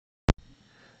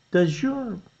Does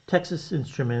your Texas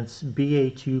Instruments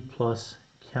BAII Plus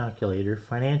calculator,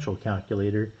 financial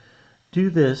calculator, do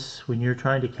this when you're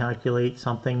trying to calculate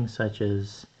something such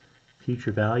as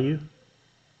future value?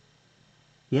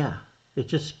 Yeah, it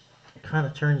just kind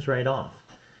of turns right off.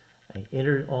 I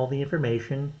enter all the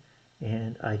information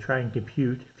and I try and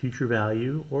compute future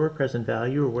value or present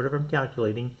value or whatever I'm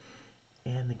calculating,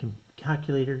 and the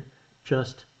calculator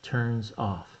just turns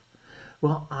off.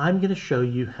 Well, I'm going to show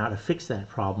you how to fix that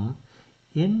problem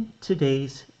in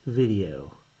today's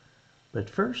video. But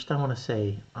first I want to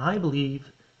say I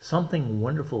believe something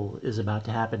wonderful is about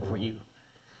to happen for you.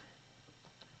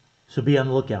 So be on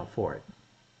the lookout for it.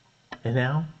 And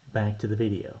now back to the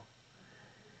video.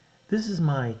 This is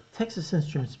my Texas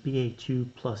Instruments BAII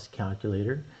Plus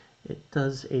calculator. It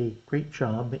does a great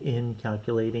job in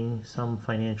calculating some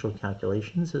financial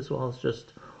calculations as well as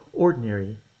just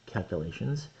ordinary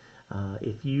calculations.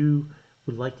 If you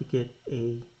would like to get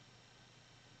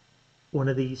one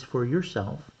of these for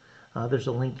yourself, there's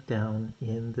a link down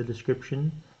in the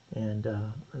description, and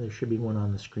there should be one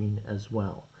on the screen as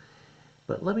well.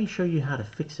 But let me show you how to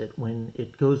fix it when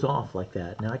it goes off like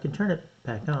that. Now I can turn it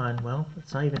back on. Well,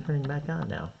 it's not even turning back on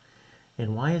now.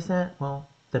 And why is that? Well,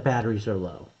 the batteries are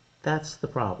low. That's the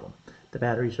problem. The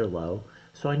batteries are low.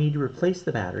 So I need to replace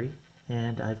the battery,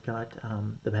 and I've got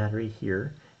the battery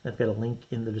here. I've got a link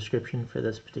in the description for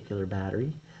this particular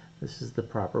battery. This is the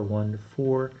proper one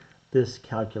for this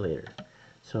calculator.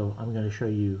 So I'm going to show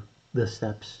you the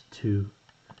steps to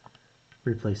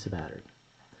replace the battery.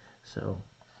 So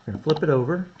we're going to flip it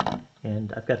over,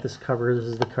 and I've got this cover. This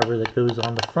is the cover that goes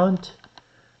on the front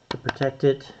to protect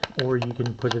it, or you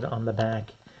can put it on the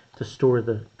back to store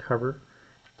the cover.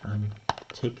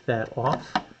 Take that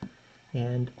off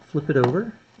and flip it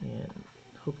over, and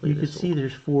hopefully you can see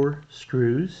there's 4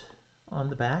 screws on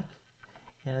the back,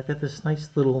 and I've got this nice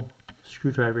little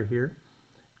screwdriver here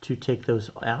to take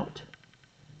those out.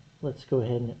 Let's go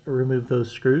ahead and remove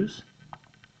those screws.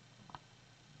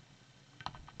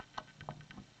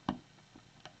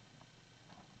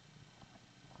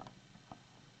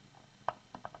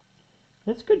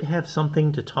 It's good to have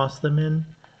something to toss them in.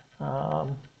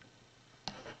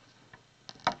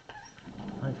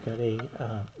 I've got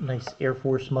a nice Air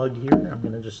Force mug here. I'm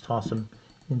going to just toss them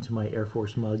into my Air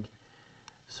Force mug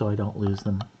so I don't lose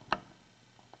them.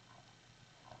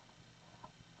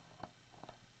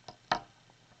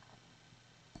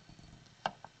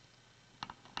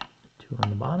 2 on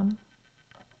the bottom.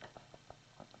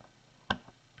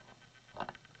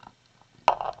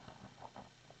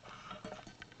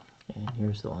 And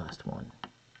here's the last one.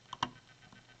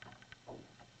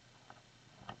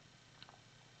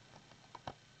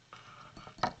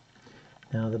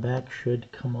 Now the back should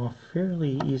come off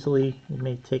fairly easily. It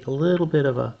may take a little bit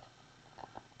of a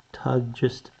tug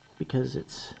just because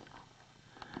it's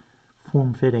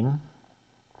form-fitting.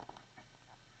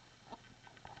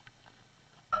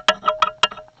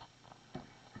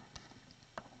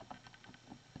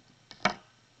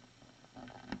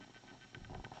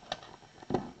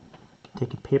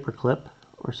 Take a paper clip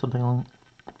or something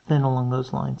thin along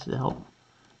those lines to help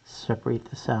separate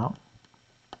this out.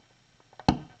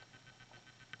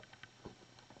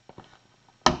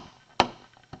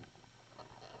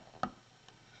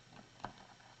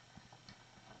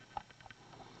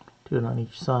 Do it on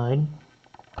each side.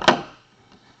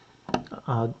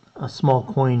 A small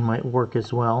coin might work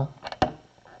as well.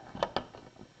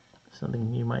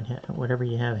 Something you might have, whatever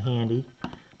you have handy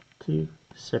to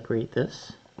separate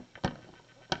this.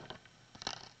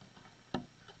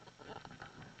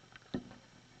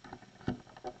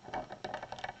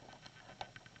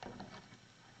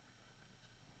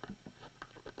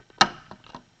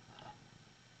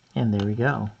 And there we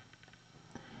go.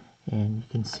 And you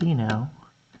can see now,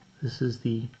 this is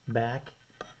the back,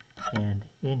 and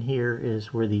in here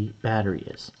is where the battery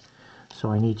is.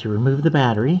 So I need to remove the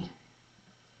battery,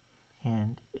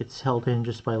 and it's held in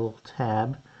just by a little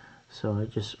tab. So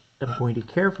I'm going to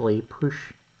carefully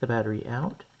push the battery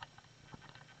out,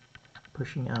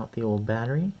 pushing out the old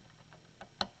battery.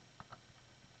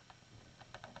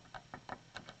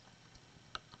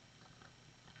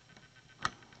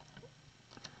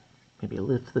 Maybe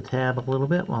lift the tab a little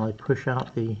bit while I push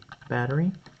out the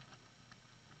battery.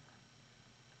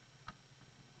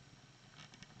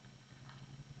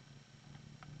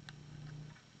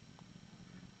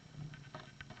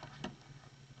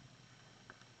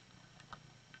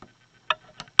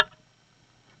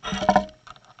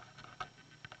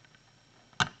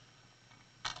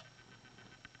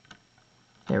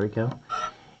 There we go.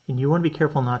 And you want to be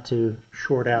careful not to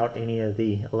short out any of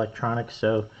the electronics,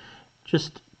 so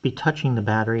just be touching the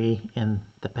battery and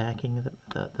the backing of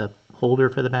the holder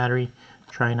for the battery.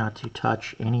 Try not to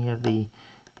touch any of the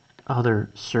other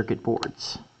circuit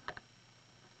boards.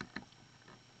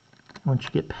 Once you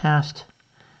get past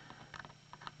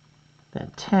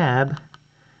that tab,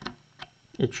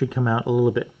 it should come out a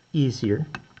little bit easier.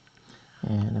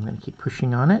 And I'm going to keep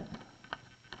pushing on it.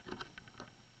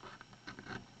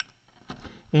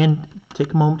 And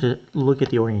take a moment to look at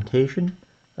the orientation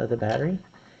of the battery.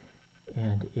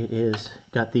 And it is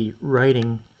got the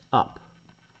writing up.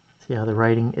 See how the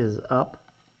writing is up?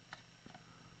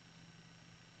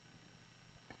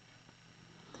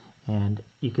 And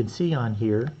you can see on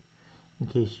here, in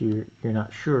case you're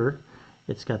not sure,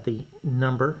 it's got the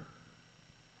number.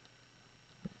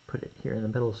 Put it here in the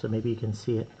middle so maybe you can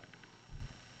see it.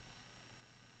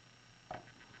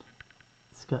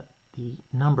 It's got the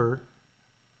number.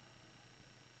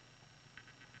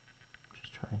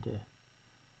 Just trying to.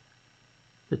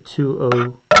 The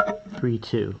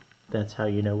 2032. That's how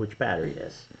you know which battery it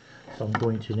is. So I'm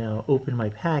going to now open my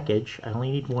package. I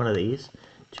only need one of these.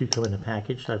 Two come in the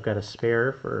package, so I've got a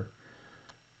spare for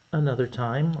another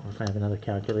time, or if I have another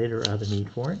calculator or other need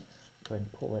for it. Go ahead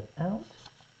and pull it out.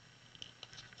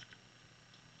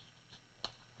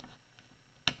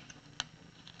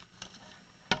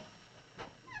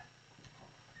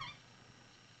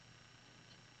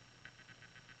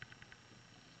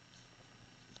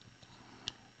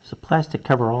 There's a plastic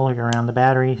cover all the way around the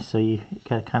battery, so you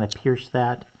got to kind of pierce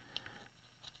that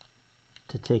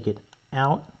to take it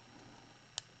out.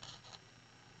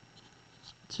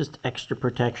 It's just extra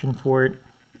protection for it.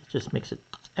 It just makes it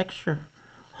extra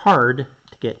hard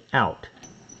to get out.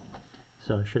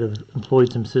 So I should have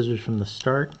employed some scissors from the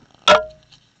start.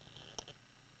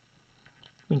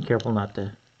 Being careful not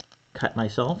to cut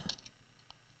myself.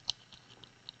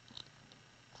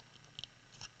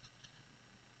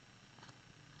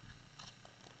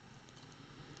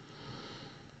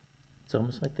 It's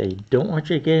almost like they don't want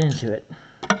you to get into it.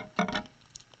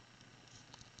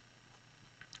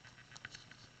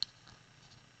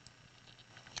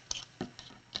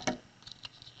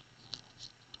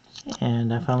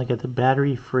 And I finally got the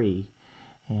battery free.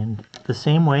 And the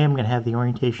same way I'm going to have the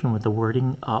orientation with the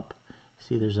wording up.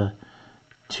 See, there's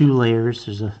two layers.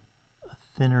 There's a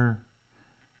thinner,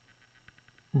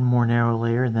 more narrow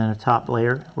layer, and then a top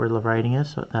layer where the writing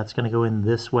is. So that's going to go in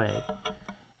this way.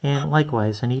 And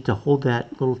likewise, I need to hold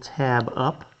that little tab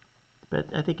up,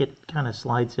 but I think it kind of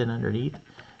slides in underneath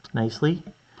nicely.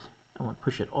 I want to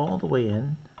push it all the way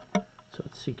in so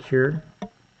it's secure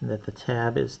and that the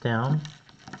tab is down.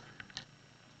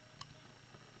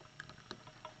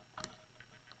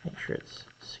 Make sure it's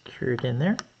secured in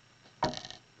there.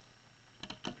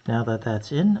 Now that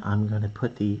that's in, I'm going to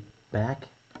put the back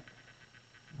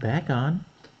on.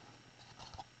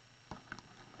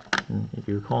 And if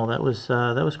you recall, that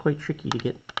was quite tricky to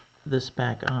get this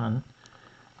back on.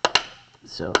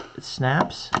 So it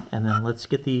snaps, and then let's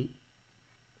get the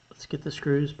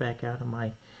screws back out of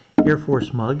my Air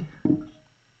Force mug.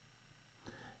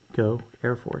 Go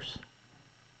Air Force.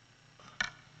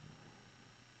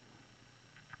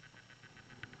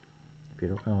 If you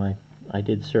don't know, I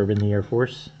did serve in the Air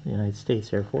Force, the United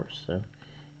States Air Force, so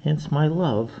hence my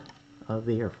love of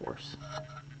the Air Force.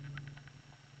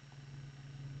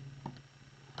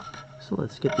 So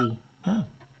let's get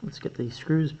the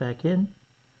screws back in.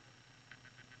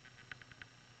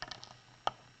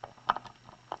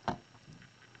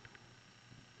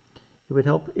 It would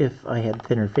help if I had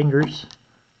thinner fingers.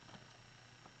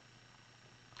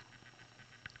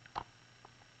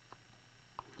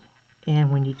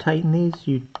 And when you tighten these,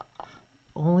 you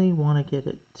only want to get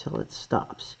it till it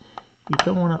stops. You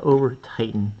don't want to over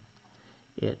tighten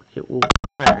it. It will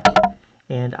crack.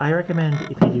 And I recommend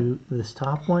if you do this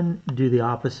top one, do the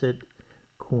opposite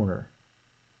corner.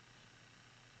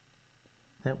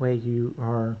 That way you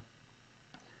are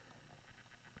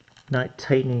not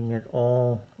tightening it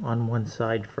all on one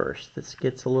side first. This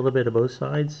gets a little bit of both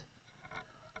sides.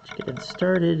 Let's get it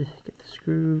started. Get the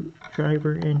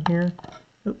screwdriver in here.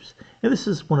 Oops. And this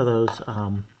is one of those,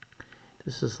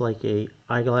 this is like a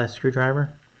eyeglass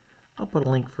screwdriver. I'll put a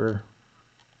link for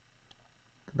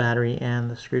the battery and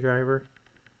the screwdriver.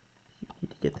 You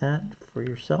need to get that for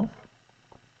yourself.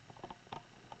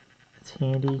 It's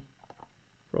handy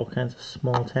for all kinds of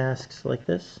small tasks like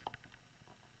this.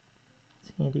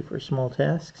 It's handy for small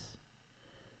tasks.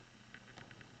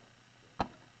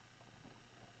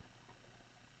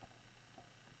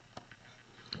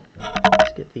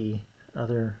 Let's get the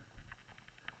other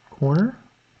corner.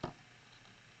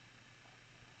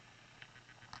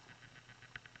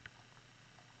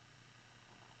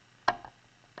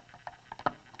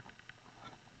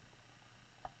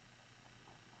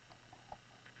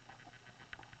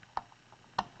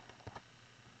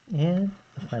 and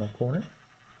the final corner.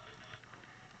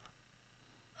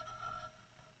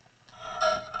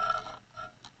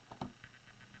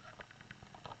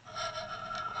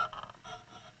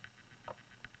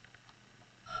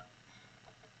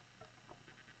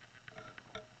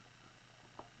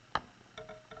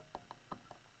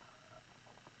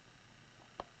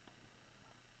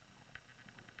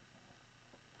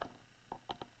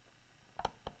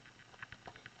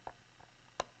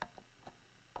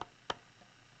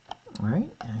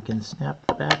 Alright, and I can snap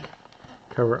the back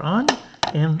cover on,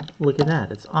 and look at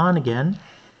that, it's on again.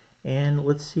 And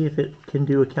let's see if it can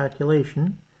do a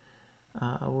calculation.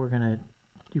 We're going to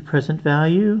do present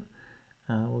value.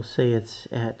 We'll say it's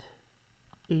at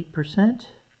 8%,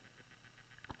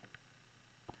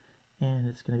 and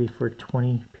it's going to be for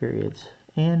 20 periods.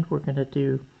 And we're going to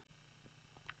do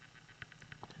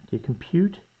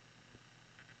compute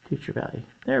future value.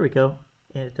 There we go,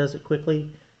 and it does it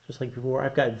quickly, just like before.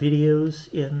 I've got videos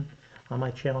on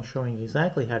my channel showing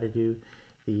exactly how to do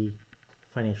the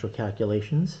financial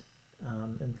calculations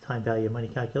and the time value of money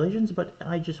calculations, but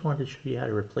I just wanted to show you how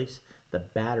to replace the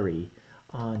battery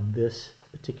on this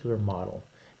particular model.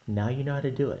 Now you know how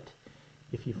to do it.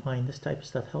 If you find this type of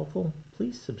stuff helpful,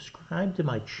 please subscribe to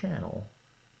my channel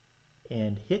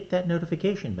and hit that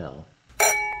notification bell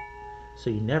so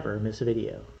you never miss a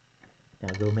video. Now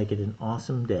go make it an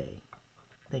awesome day.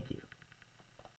 Thank you.